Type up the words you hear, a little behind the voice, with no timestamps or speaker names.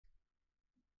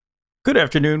Good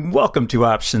afternoon. Welcome to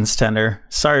Options Tender.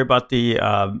 Sorry about the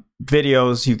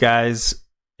videos, you guys.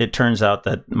 It turns out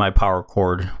that my power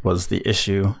cord was the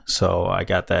issue, so I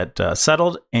got that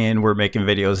settled, and we're making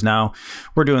videos now.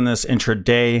 We're doing this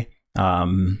intraday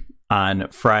on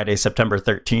Friday, September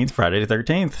 13th, Friday the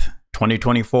 13th,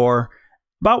 2024,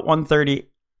 about 1:30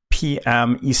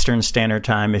 p.m. Eastern Standard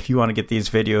Time. If you want to get these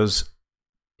videos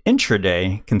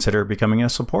intraday, consider becoming a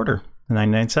supporter,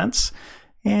 99 cents.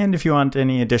 And if you want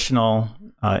any additional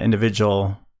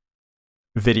individual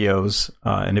videos,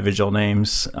 individual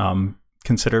names,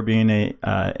 consider being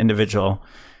a individual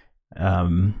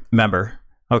member.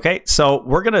 Okay, so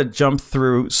we're going to jump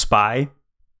through SPY.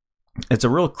 It's a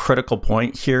real critical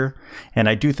point here, and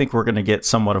I do think we're going to get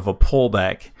somewhat of a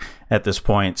pullback at this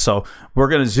point. So we're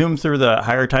going to zoom through the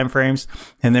higher time frames,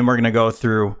 and then we're going to go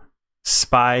through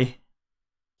SPY,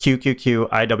 QQQ,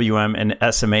 IWM, and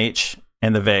SMH,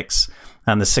 and the VIX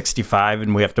on the 65,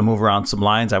 and we have to move around some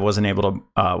lines. I wasn't able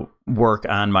to work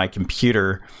on my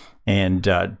computer and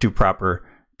do proper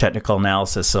technical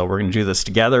analysis, so we're going to do this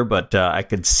together, but I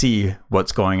could see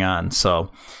what's going on.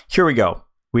 So here we go.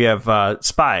 We have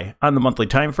SPY on the monthly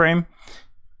time frame,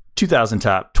 2000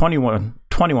 top, 21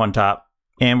 top,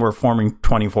 and we're forming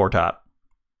 24 top.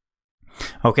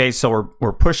 Okay, so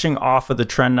we're pushing off of the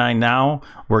trend line now.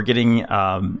 We're getting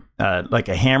like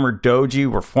a hammered doji.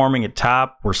 We're forming a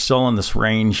top. We're still in this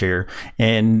range here,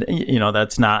 and you know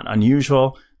that's not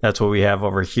unusual. That's what we have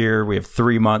over here. We have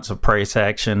 3 months of price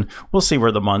action. We'll see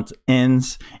where the month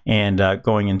ends, and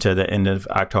going into the end of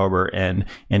October and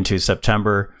into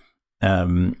September,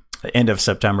 end of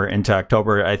September into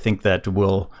October, I think that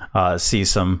we'll see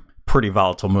some pretty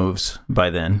volatile moves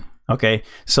by then. Okay,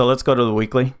 so let's go to the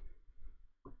weekly.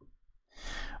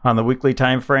 On the weekly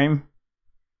time frame,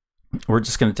 we're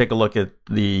just going to take a look at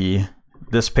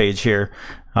this page here,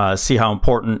 see how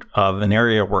important of an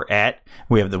area we're at.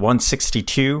 We have the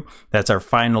 162. That's our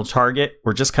final target.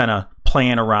 We're just kind of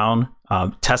playing around,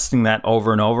 testing that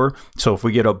over and over. So if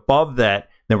we get above that,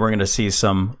 then we're going to see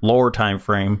some lower time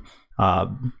frame,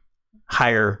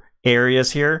 higher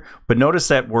areas here. But notice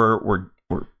that we're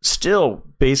still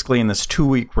basically in this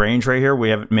 2-week range right here.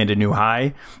 We haven't made a new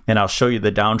high, and I'll show you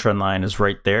the downtrend line is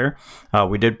right there.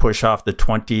 We did push off the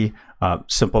 20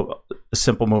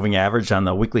 simple moving average on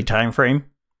the weekly time frame,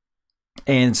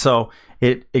 and so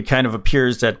it kind of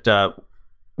appears that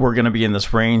we're going to be in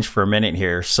this range for a minute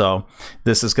here. So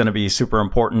this is going to be super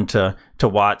important to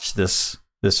watch this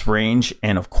range,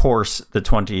 and of course the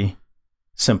 20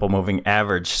 simple moving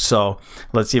average. So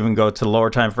let's even go to the lower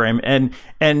time frame,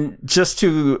 and just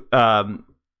to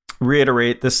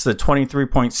reiterate, this is the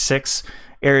 23.6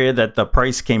 area that the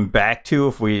price came back to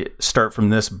if we start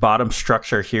from this bottom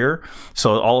structure here.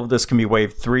 So all of this can be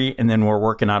wave 3, and then we're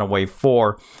working on a wave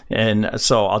 4. And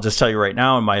so I'll just tell you right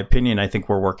now, in my opinion, I think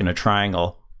we're working a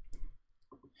triangle.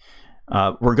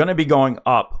 We're going to be going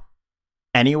up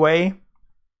anyway,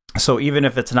 so even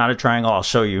if it's not a triangle, I'll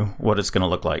show you what it's going to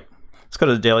look like. Let's go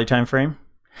to the daily time frame,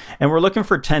 and we're looking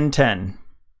for 1010.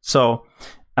 So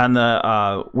on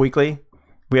the weekly,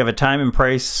 we have a time and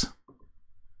price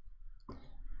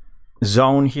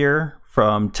zone here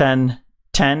from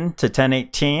 1010 to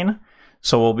 1018.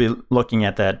 So we'll be looking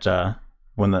at that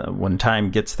when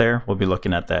time gets there. We'll be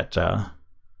looking at that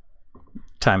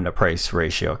time to price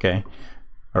ratio, okay,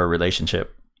 or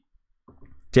relationship.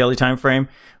 Daily time frame,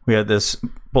 we have this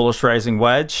bullish rising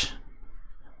wedge.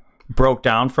 Broke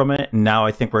down from it, and now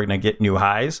I think we're going to get new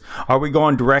highs. Are we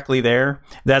going directly there?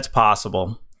 That's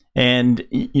possible. And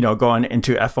you know, going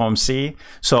into FOMC,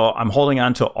 so I'm holding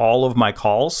on to all of my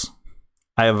calls.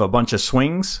 I have a bunch of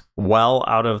swings well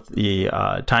out of the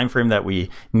time frame that we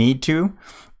need to,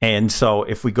 and so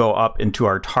if we go up into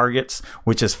our targets,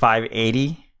 which is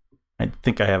 580, I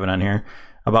think I have it on here,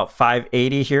 about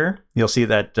 580 here, you'll see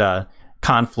that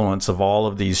confluence of all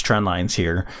of these trend lines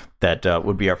here that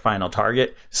would be our final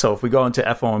target. So if we go into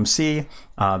FOMC,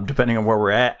 depending on where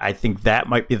we're at, I think that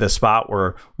might be the spot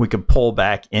where we could pull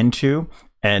back into.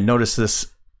 And notice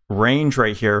this range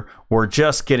right here, we're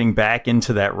just getting back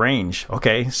into that range.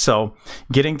 Okay, so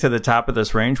getting to the top of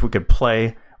this range, we could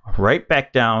play right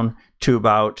back down to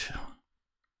about,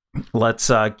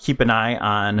 let's keep an eye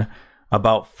on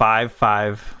about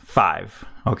 555.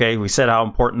 Okay, we said how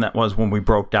important that was when we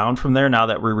broke down from there. Now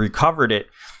that we recovered it,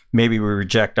 maybe we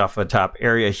reject off a top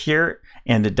area here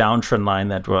and the downtrend line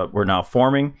that we're now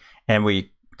forming, and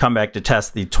we come back to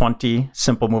test the 20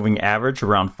 simple moving average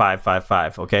around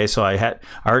 555. Okay, so I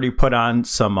already put on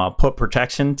some put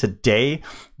protection today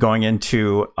going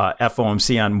into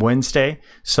FOMC on Wednesday.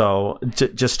 So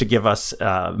just to give us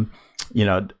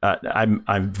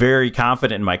I'm very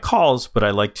confident in my calls, but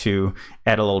I like to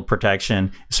add a little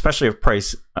protection, especially if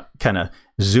price kind of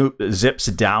zips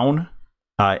down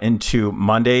into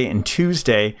Monday and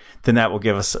Tuesday. Then that will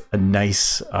give us a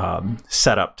nice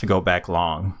setup to go back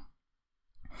long.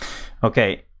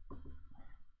 Okay,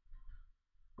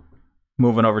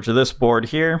 moving over to this board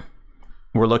here,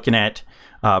 we're looking at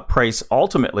price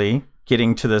ultimately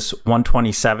getting to this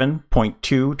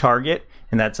 127.2 target,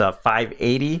 and that's a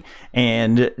 580.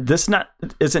 And this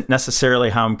isn't necessarily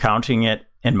how I'm counting it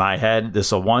in my head. This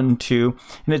is a 1, 2,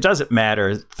 and it doesn't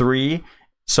matter. 3.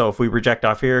 So if we reject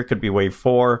off here, it could be wave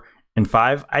 4 and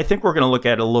 5. I think we're going to look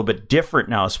at it a little bit different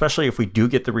now, especially if we do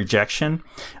get the rejection.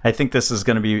 I think this is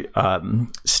going to be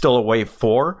still a wave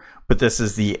 4, but this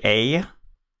is the A,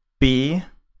 B,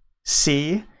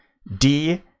 C,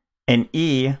 D, and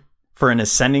E for an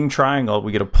ascending triangle.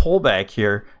 We get a pullback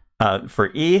here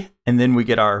for E, and then we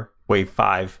get our wave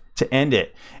 5 to end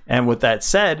it. And with that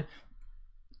said,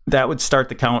 that would start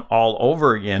the count all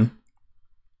over again,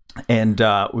 and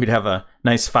we'd have a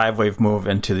nice 5-wave move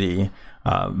into the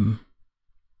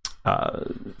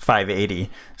 580.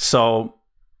 So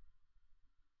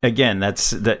again,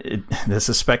 this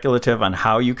is speculative on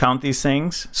how you count these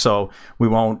things. So we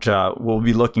won't. We'll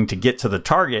be looking to get to the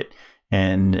target,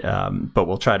 and but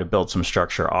we'll try to build some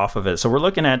structure off of it. So we're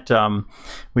looking at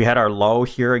we had our low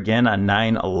here again on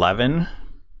 911.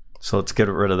 So let's get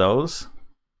rid of those.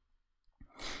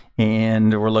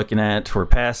 And we're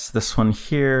past this one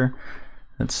here.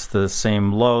 It's the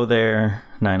same low there,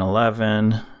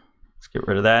 911. Let's get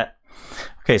rid of that.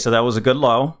 Okay, so that was a good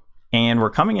low. And we're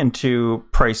coming into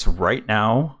price right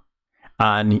now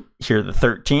on here the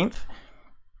 13th.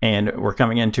 And we're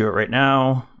coming into it right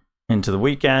now, into the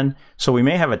weekend. So we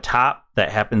may have a top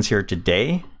that happens here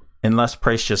today, unless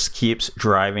price just keeps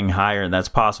driving higher, and that's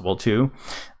possible too.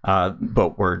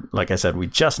 But like I said, we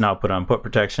just now put on put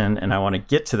protection, and I want to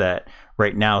get to that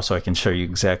right now so I can show you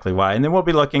exactly why. And then we'll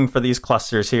be looking for these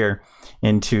clusters here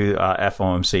into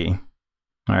FOMC.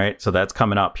 All right, so that's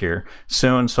coming up here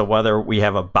soon. So whether we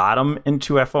have a bottom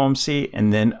into FOMC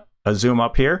and then a zoom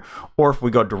up here, or if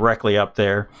we go directly up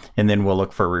there, and then we'll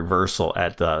look for a reversal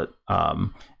at the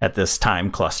at this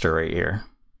time cluster right here.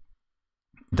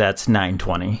 That's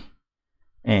 920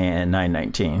 and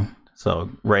 919.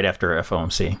 So right after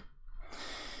FOMC.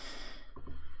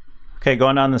 Okay,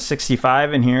 going on the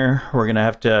 65 in here, I'm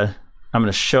going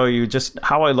to show you just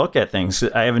how I look at things.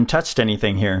 I haven't touched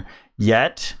anything here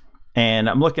yet, and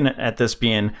I'm looking at this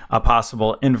being a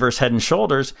possible inverse head and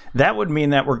shoulders. That would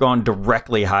mean that we're going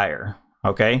directly higher,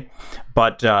 okay?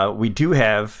 But we do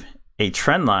have a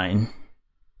trend line.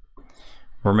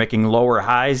 We're making lower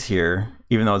highs here,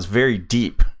 even though it's very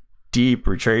deep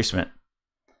retracement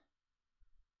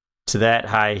to that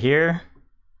high here.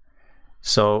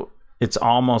 So it's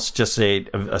almost just a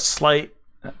slightly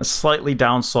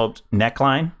downsloped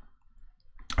neckline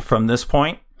from this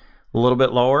point, a little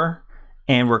bit lower,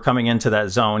 and we're coming into that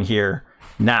zone here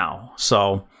now.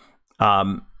 So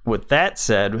with that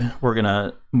said, we're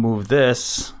gonna move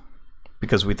this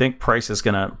because we think price is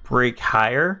gonna break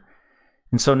higher.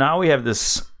 And so now we have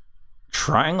this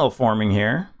triangle forming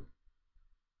here.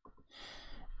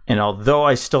 And although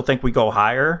I still think we go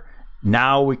higher,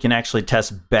 now we can actually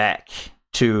test back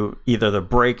to either the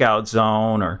breakout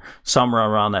zone or somewhere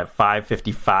around that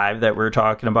 555 that we're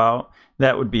talking about.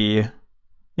 That would be,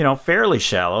 fairly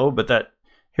shallow, but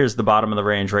here's the bottom of the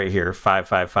range right here,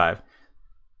 555.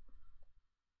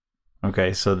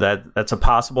 Okay, so that's a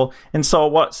possible. And so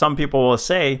what some people will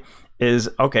say is,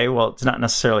 okay, well, it's not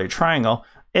necessarily a triangle,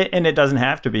 and it doesn't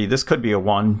have to be. This could be a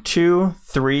 1, 2,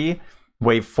 3,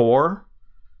 wave 4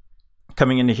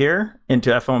 coming into here, into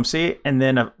FOMC, and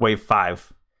then a wave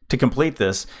 5 to complete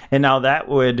this. And now that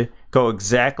would go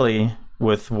exactly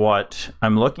with what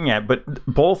I'm looking at, but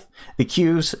both the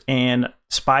Qs and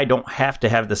SPY don't have to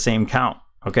have the same count,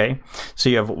 okay? So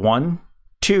you have 1,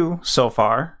 2 so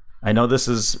far. I know this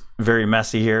is very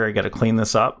messy here. I got to clean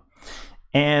this up.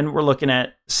 And we're looking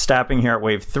at stopping here at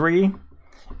wave 3,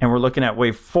 and we're looking at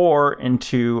wave 4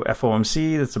 into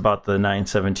FOMC. That's about the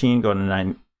 917 going to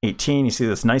 918. You see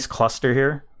this nice cluster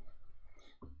here,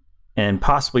 and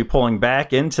possibly pulling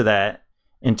back into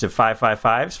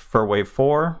 555s for wave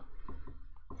 4.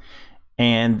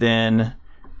 And then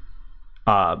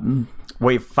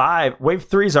wave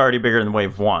 3 is already bigger than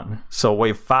wave 1. So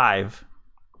wave 5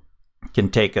 can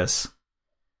take us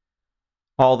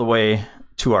all the way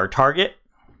to our target.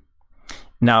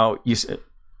 Now you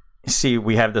see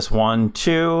we have this 1,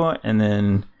 2, and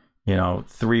then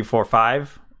 3, 4,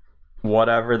 5,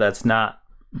 whatever. That's not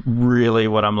really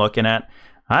what I'm looking at.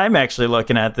 I'm actually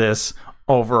looking at this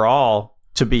overall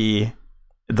to be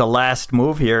the last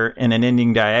move here in an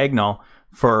ending diagonal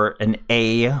for an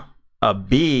A, a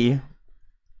B,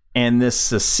 and this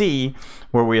is a C,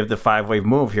 where we have the 5-wave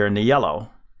move here in the yellow.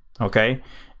 Okay,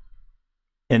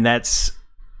 and that's,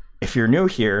 if you're new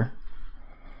here,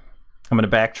 I'm going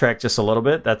to backtrack just a little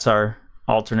bit. That's our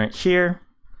alternate here.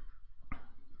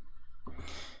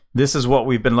 This is what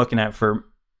we've been looking at for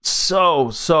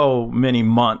so many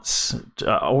months,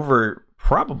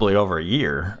 probably over a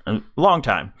year, a long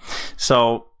time.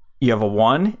 So you have a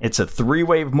 1, it's a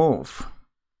 3-wave move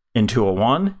into a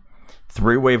 1,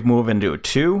 3-wave move into a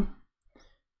 2,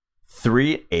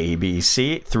 3 A, B,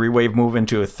 C, 3-wave move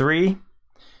into a 3.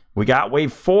 We got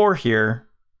wave 4 here,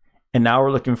 and now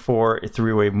we're looking for a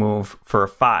 3-wave move for a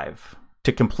 5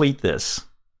 to complete this.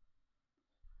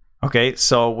 Okay,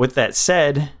 so with that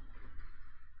said,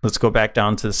 let's go back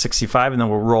down to the 65, and then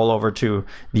we'll roll over to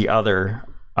the other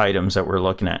items that we're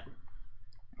looking at.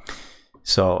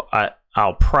 So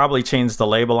I'll probably change the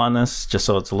label on this just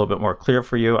so it's a little bit more clear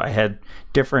for you. I had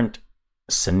different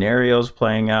scenarios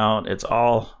playing out. It's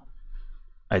all,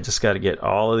 I just got to get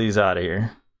all of these out of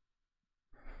here.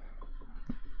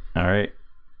 All right,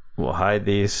 we'll hide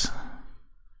these,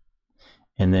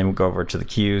 and then we'll go over to the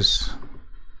Qs.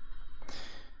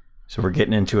 So we're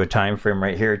getting into a time frame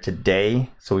right here today.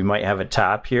 So we might have a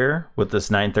top here with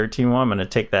this 913 one. I'm going to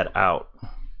take that out.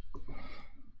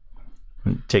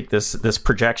 Take this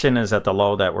projection is at the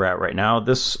low that we're at right now.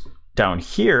 This down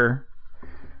here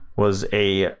was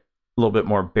a little bit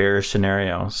more bearish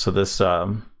scenario. So this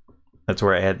that's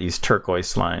where I had these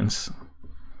turquoise lines.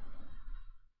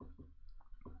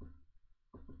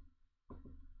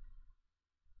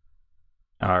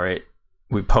 All right,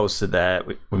 we posted that.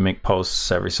 We make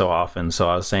posts every so often. So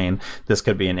I was saying this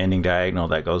could be an ending diagonal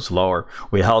that goes lower.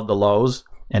 We held the lows,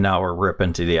 and now we're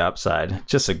ripping to the upside.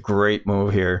 Just a great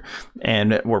move here.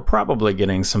 And we're probably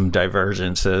getting some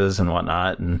divergences and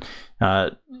whatnot. And,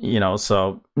 you know,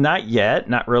 so not yet,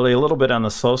 not really. A little bit on the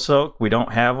slow soak. We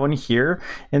don't have one here.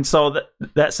 And so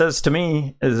that says to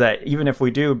me is that even if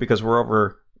we do, because we're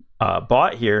over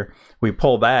bought here, we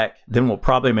pull back, then we'll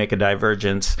probably make a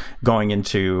divergence going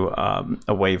into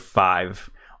a wave 5,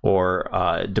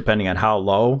 or depending on how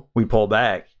low we pull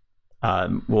back,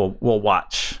 we'll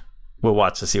watch. We'll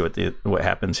watch to see what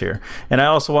happens here. And I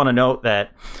also want to note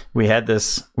that we had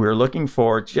this, we were looking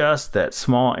for just that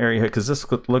small area here, because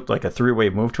this looked like a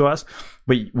 3-wave move to us,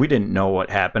 but we didn't know what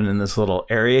happened in this little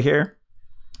area here.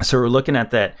 So we're looking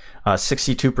at that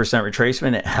 62%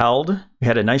 retracement. It held. We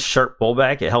had a nice sharp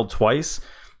pullback. It held twice,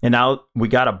 and now we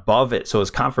got above it. So it's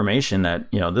confirmation that,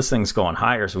 you know, this thing's going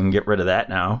higher, so we can get rid of that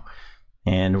now.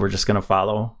 And we're just going to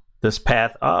follow this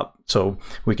path up. So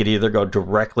we could either go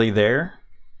directly there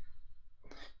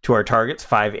to our targets,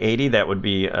 580. That would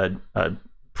be a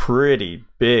pretty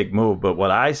big move. But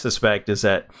what I suspect is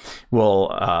that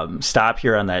we'll stop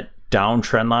here on that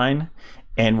downtrend line,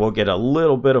 and we'll get a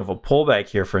little bit of a pullback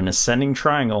here for an ascending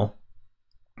triangle,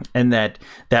 and that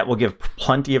will give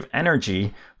plenty of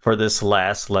energy for this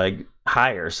last leg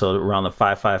higher. So around the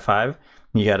 555,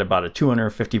 you got about a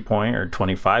 250 point or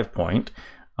 25 point.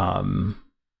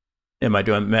 Am I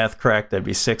doing math correct? That'd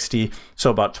be 60.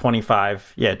 So about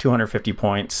 25, yeah, 250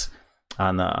 points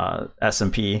on the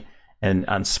S&P, and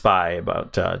on SPY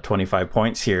about 25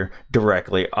 points here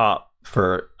directly up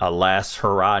for a last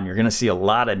hurrah. And you're going to see a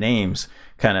lot of names,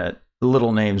 kind of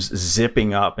little names,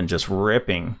 zipping up and just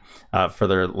ripping for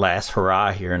their last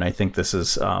hurrah here. And I think this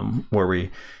is where we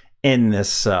end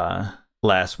this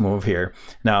last move here.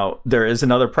 Now, there is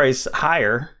another price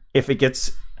higher. If it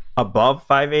gets above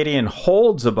 580 and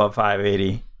holds above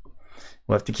 580,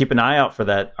 we'll have to keep an eye out for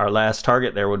that. Our last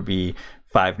target there would be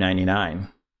 599.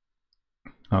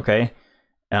 Okay.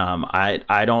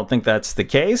 I don't think that's the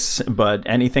case, but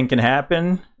anything can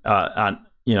happen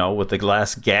with the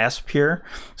glass gasp here.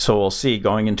 So we'll see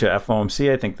going into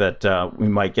FOMC. I think that we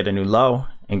might get a new low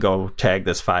and go tag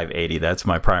this 580. That's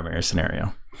my primary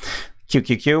scenario.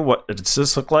 QQQ, what does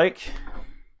this look like?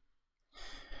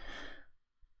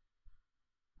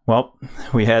 Well,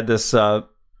 we had this kind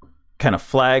of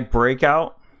flag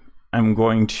breakout.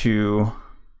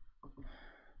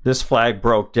 This flag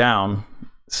broke down,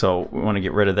 so we want to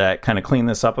get rid of that, kind of clean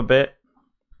this up a bit.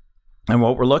 And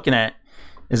what we're looking at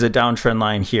is a downtrend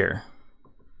line here.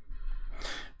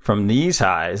 From these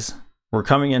highs, we're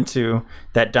coming into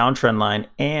that downtrend line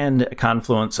and a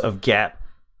confluence of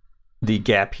the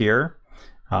gap here.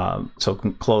 So we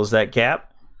can close that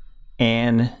gap,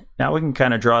 and now we can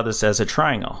kind of draw this as a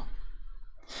triangle.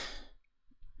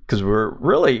 Because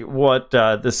what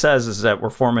this says is that we're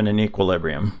forming an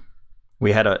equilibrium.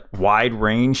 We had a wide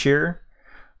range here.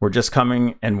 We're just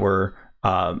coming and we're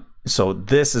So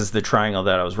this is the triangle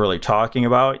that I was really talking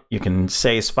about. You can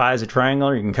say SPY is a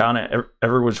triangle, you can count it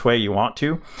every which way you want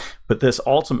to, but this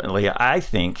ultimately, I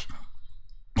think,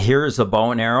 here is the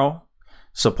bow and arrow.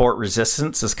 Support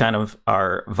resistance is kind of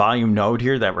our volume node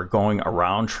here that we're going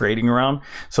around, trading around.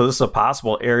 So this is a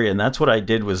possible area, and that's what I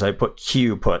did was I put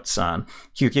Q puts on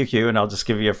QQQ, and I'll just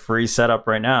give you a free setup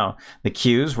right now. The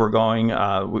Qs we're going,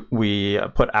 we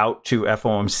put out to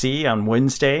FOMC on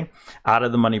Wednesday, out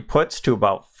of the money puts to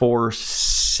about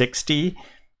 460,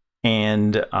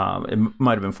 and it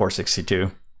might have been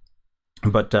 462,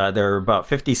 but they're about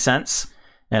 50 cents,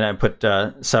 and I put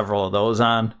several of those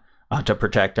on to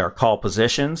protect our call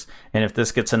positions. And if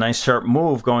this gets a nice sharp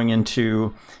move going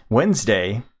into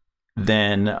Wednesday,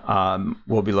 then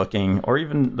we'll be looking, or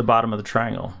even the bottom of the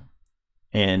triangle,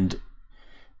 and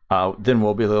then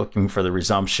we'll be looking for the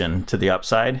resumption to the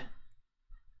upside.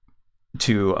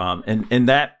 And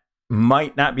that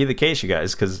might not be the case, you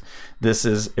guys, because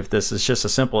if this is just a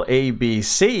simple A, B,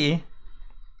 C,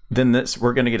 then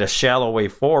we're going to get a shallow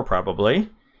wave 4 probably,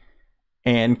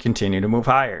 and continue to move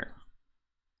higher.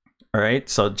 All right,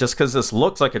 so just because this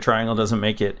looks like a triangle doesn't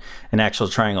make it an actual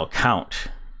triangle count.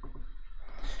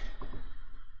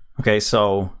 Okay,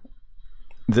 so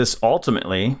this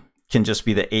ultimately can just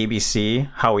be the ABC,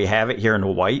 how we have it here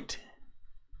in white.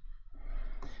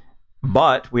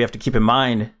 But we have to keep in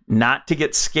mind not to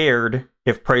get scared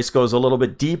if price goes a little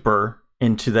bit deeper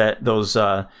into the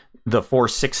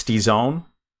 460 zone.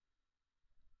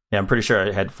 Yeah, I'm pretty sure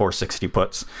I had 460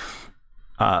 puts.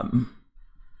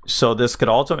 So this could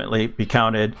ultimately be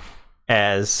counted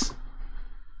as,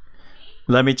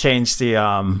 let me change the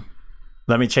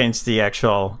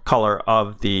actual color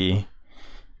of the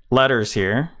letters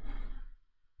here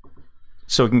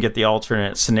so we can get the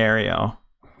alternate scenario.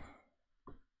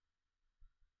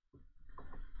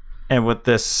 And with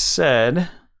this said,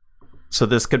 so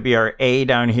this could be our A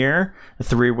down here, a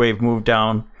 3-wave move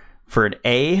down for an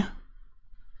A.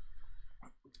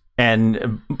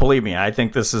 And believe me, I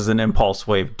think this is an impulse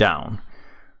wave down.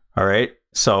 All right.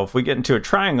 So if we get into a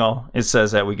triangle, it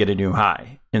says that we get a new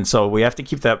high. And so we have to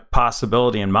keep that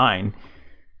possibility in mind,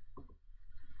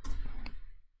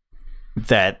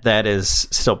 that that is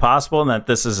still possible, and that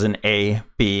this is an A,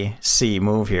 B, C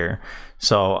move here.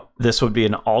 So this would be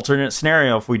an alternate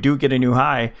scenario if we do get a new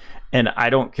high. And I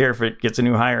don't care if it gets a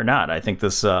new high or not. I think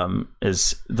this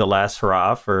is the last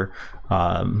hurrah for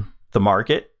the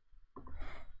market.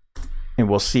 And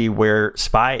we'll see where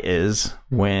SPY is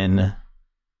when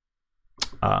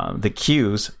the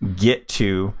Qs get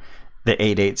to the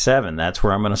 887. That's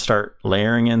where I'm going to start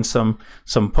layering in some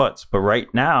puts. But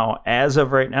right now, as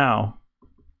of right now,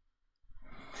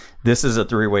 this is a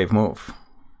 3-wave move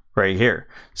right here.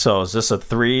 So is this a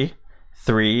 3,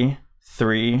 3,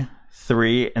 3,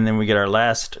 3, and then we get our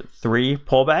last 3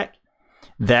 pullback?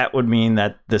 That would mean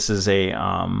that this is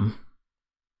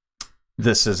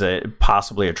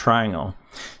possibly a triangle.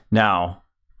 Now,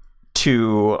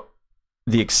 to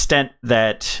the extent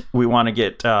that we want to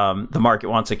get the market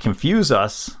wants to confuse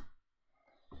us,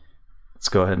 let's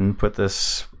go ahead and put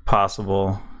this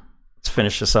possible. Let's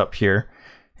finish this up here,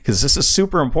 because this is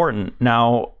super important.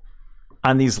 Now,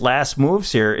 on these last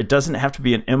moves here, it doesn't have to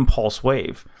be an impulse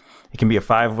wave. It can be a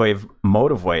 5-wave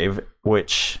motive wave,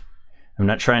 which I'm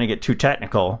not trying to get too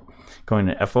technical. Going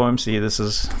to FOMC, this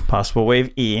is possible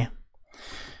wave E.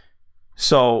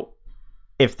 So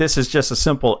if this is just a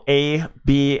simple A,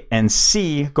 B, and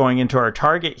C going into our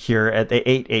target here at the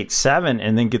 887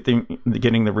 and then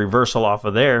getting the reversal off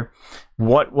of there,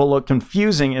 what will look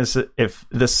confusing is if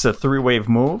this is a 3-wave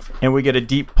move and we get a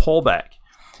deep pullback.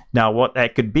 Now what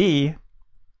that could be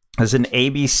is an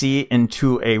ABC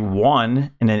into a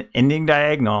 1 and an ending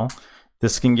diagonal.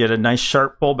 This can get a nice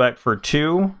sharp pullback for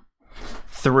 2,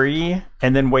 3,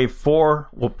 and then wave 4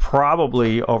 will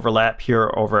probably overlap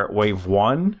here over at wave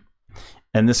 1.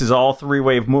 And this is all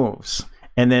 3-wave moves.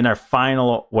 And then our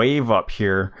final wave up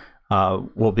here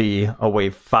will be a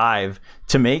wave 5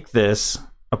 to make this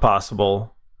a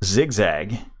possible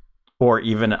zigzag or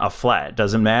even a flat.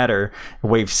 Doesn't matter.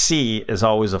 Wave C is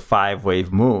always a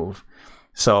 5-wave move.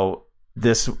 So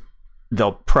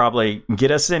they'll probably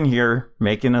get us in here,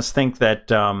 making us think that,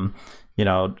 you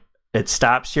know, it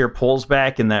stops here, pulls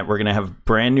back, and that we're going to have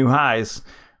brand new highs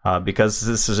because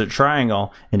this is a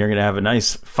triangle, and you're going to have a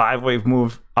nice 5-wave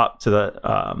move up to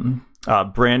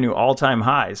the brand new all-time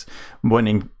highs. When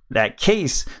in that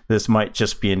case, this might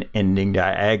just be an ending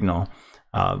diagonal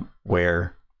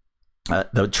where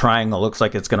the triangle looks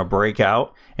like it's going to break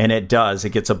out, and it does.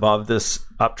 It gets above this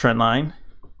uptrend line,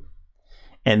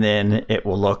 and then it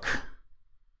will look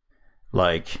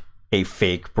like a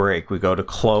fake break. We go to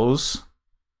close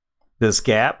this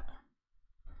gap,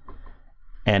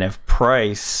 And if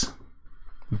price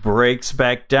breaks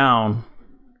back down,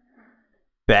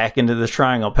 back into this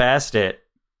triangle past it,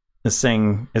 this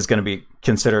thing is going to be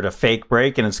considered a fake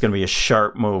break, and it's going to be a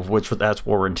sharp move, which that's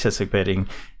what we're anticipating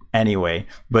anyway.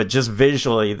 But just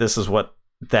visually, this is what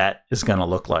that is going to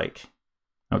look like.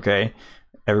 Okay,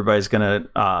 everybody's going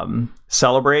to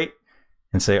celebrate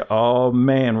and say, oh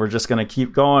man, we're just going to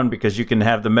keep going, because you can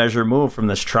have the measure move from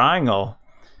this triangle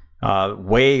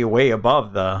way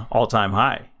above the all-time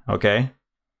high. Okay,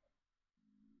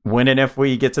 when and if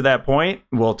we get to that point,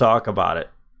 we'll talk about it.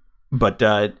 But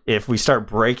if we start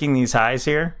breaking these highs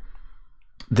here,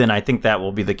 then I think that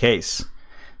will be the case,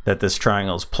 that this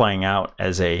triangle is playing out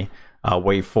as a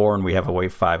wave 4, and we have a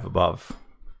wave 5 above.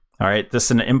 All right, this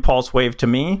is an impulse wave to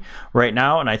me right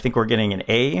now, and I think we're getting an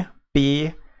A,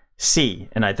 B, C,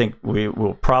 and I think we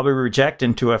will probably reject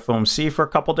into FOMC for a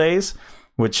couple days,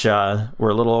 which we're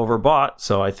a little overbought,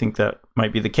 so I think that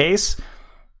might be the case.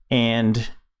 And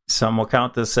some will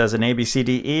count this as an A, B, C,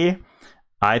 D, E.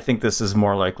 I think this is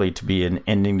more likely to be an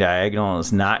ending diagonal, and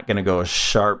it's not going to go as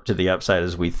sharp to the upside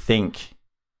as we think.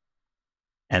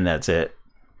 And that's it.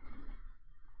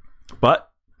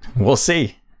 But we'll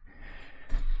see.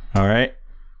 All right.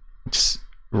 Just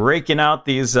raking out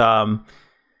these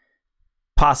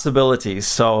possibilities.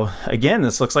 So again,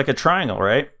 this looks like a triangle,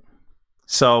 right?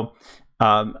 So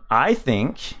I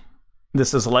think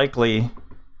this is likely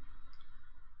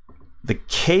the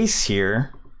case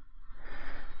here,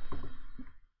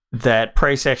 that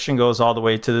price action goes all the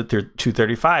way to the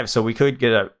 235. So we could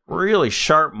get a really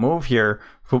sharp move here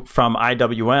from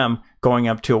IWM going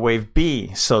up to a wave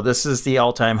B. So this is the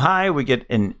all-time high. We get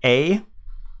an A.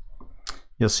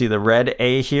 You'll see the red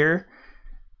A here.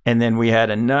 And then we had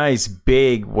a nice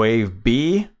big wave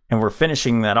B, and we're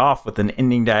finishing that off with an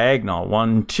ending diagonal.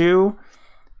 1, 2.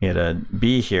 We had a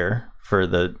B here for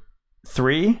the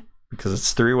 3, because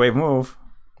it's 3-wave move.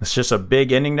 It's just a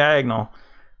big ending diagonal.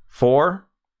 4.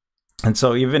 And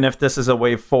so even if this is a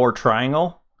wave 4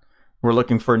 triangle, we're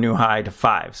looking for a new high to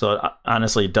 5. So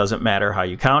honestly, it doesn't matter how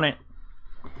you count it.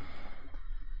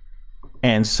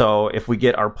 And so if we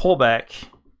get our pullback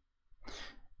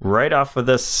right off of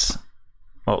this,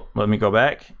 well, let me go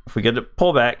back. If we get a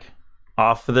pullback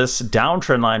off of this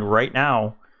downtrend line right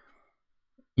now,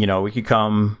 you know, we could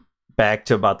come back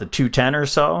to about the 210 or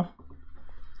so.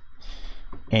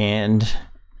 And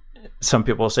some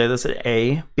people say this is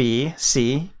A, B,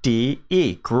 C, D,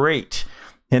 E. Great.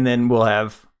 And then we'll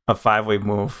have a 5-wave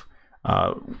move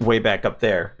way back up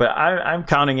there. But I'm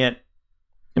counting it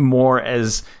more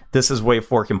as this is wave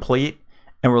 4 complete,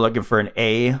 and we're looking for an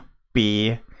A,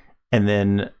 B, and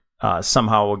then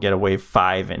somehow we'll get a wave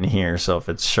 5 in here. So if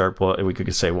it's sharp, we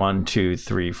could say 1, 2,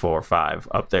 3, 4, 5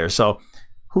 up there. So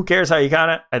who cares how you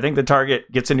count it? I think the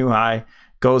target gets a new high,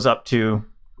 goes up to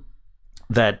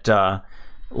that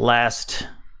last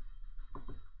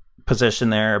position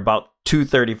there, about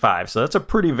 235. So that's a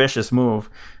pretty vicious move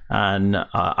on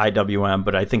IWM,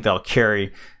 but I think they'll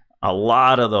carry a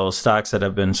lot of those stocks that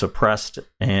have been suppressed,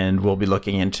 and we'll be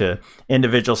looking into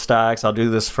individual stocks. I'll do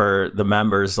this for the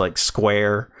members, like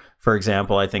Square, for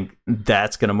example. I think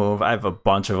that's going to move. I have a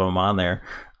bunch of them on there.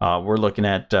 We're looking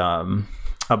at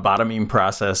a bottoming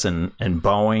process and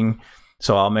Boeing.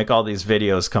 So I'll make all these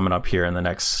videos coming up here in the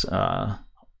next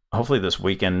hopefully this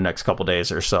weekend, next couple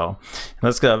days or so.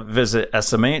 Let's go visit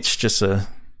SMH just to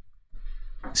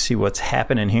see what's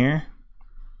happening here.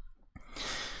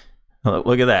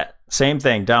 Look at that. Same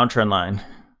thing, downtrend line.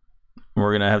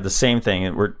 We're going to have the same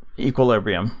thing. We're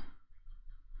equilibrium.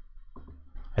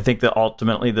 I think that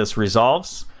ultimately this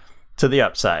resolves to the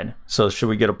upside. So should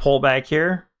we get a pullback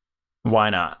here? Why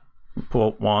not?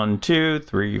 Pull 1, 2,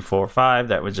 3, 4, 5.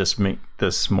 That would just make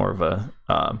this more of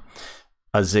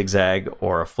a zigzag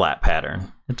or a flat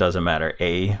pattern. It doesn't matter.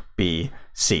 A, B,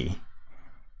 C.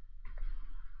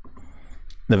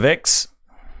 The VIX.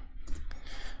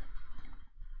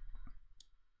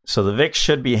 So the VIX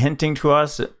should be hinting to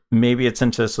us. Maybe it's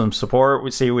into some support.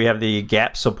 We see we have the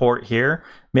gap support here.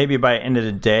 Maybe by the end of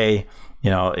the day, you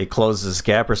know, it closes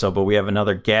gap or so, but we have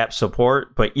another gap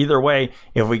support. But either way,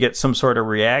 if we get some sort of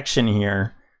reaction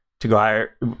here to go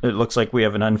higher, it looks like we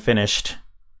have an unfinished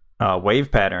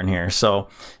wave pattern here. So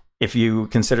if you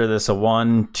consider this a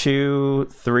 1, 2,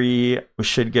 3, we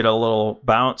should get a little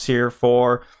bounce here,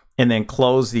 4, and then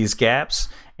close these gaps.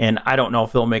 And I don't know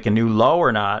if they'll make a new low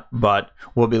or not, but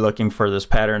we'll be looking for this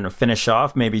pattern to finish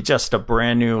off, maybe just a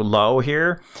brand new low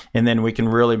here. And then we can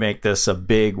really make this a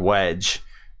big wedge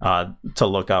to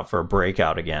look out for a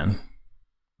breakout again.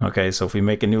 Okay, so if we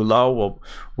make a new low,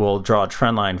 we'll draw a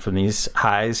trend line from these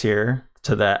highs here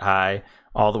to that high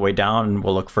all the way down, and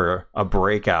we'll look for a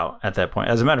breakout at that point.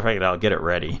 As a matter of fact, I'll get it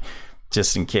ready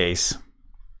just in case.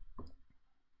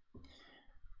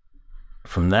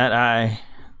 From that eye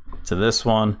to this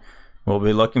one, we'll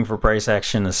be looking for price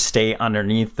action to stay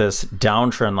underneath this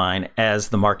downtrend line as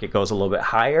the market goes a little bit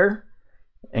higher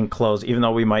and close. Even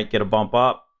though we might get a bump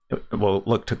up, we'll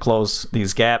look to close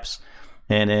these gaps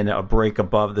and then a break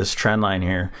above this trend line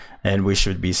here, and we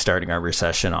should be starting our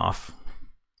recession off.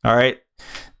 All right.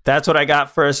 That's what I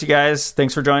got for us, you guys.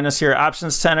 Thanks for joining us here at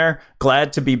Options Tenor.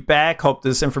 Glad to be back. Hope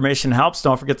this information helps.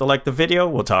 Don't forget to like the video.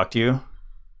 We'll talk to you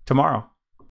tomorrow.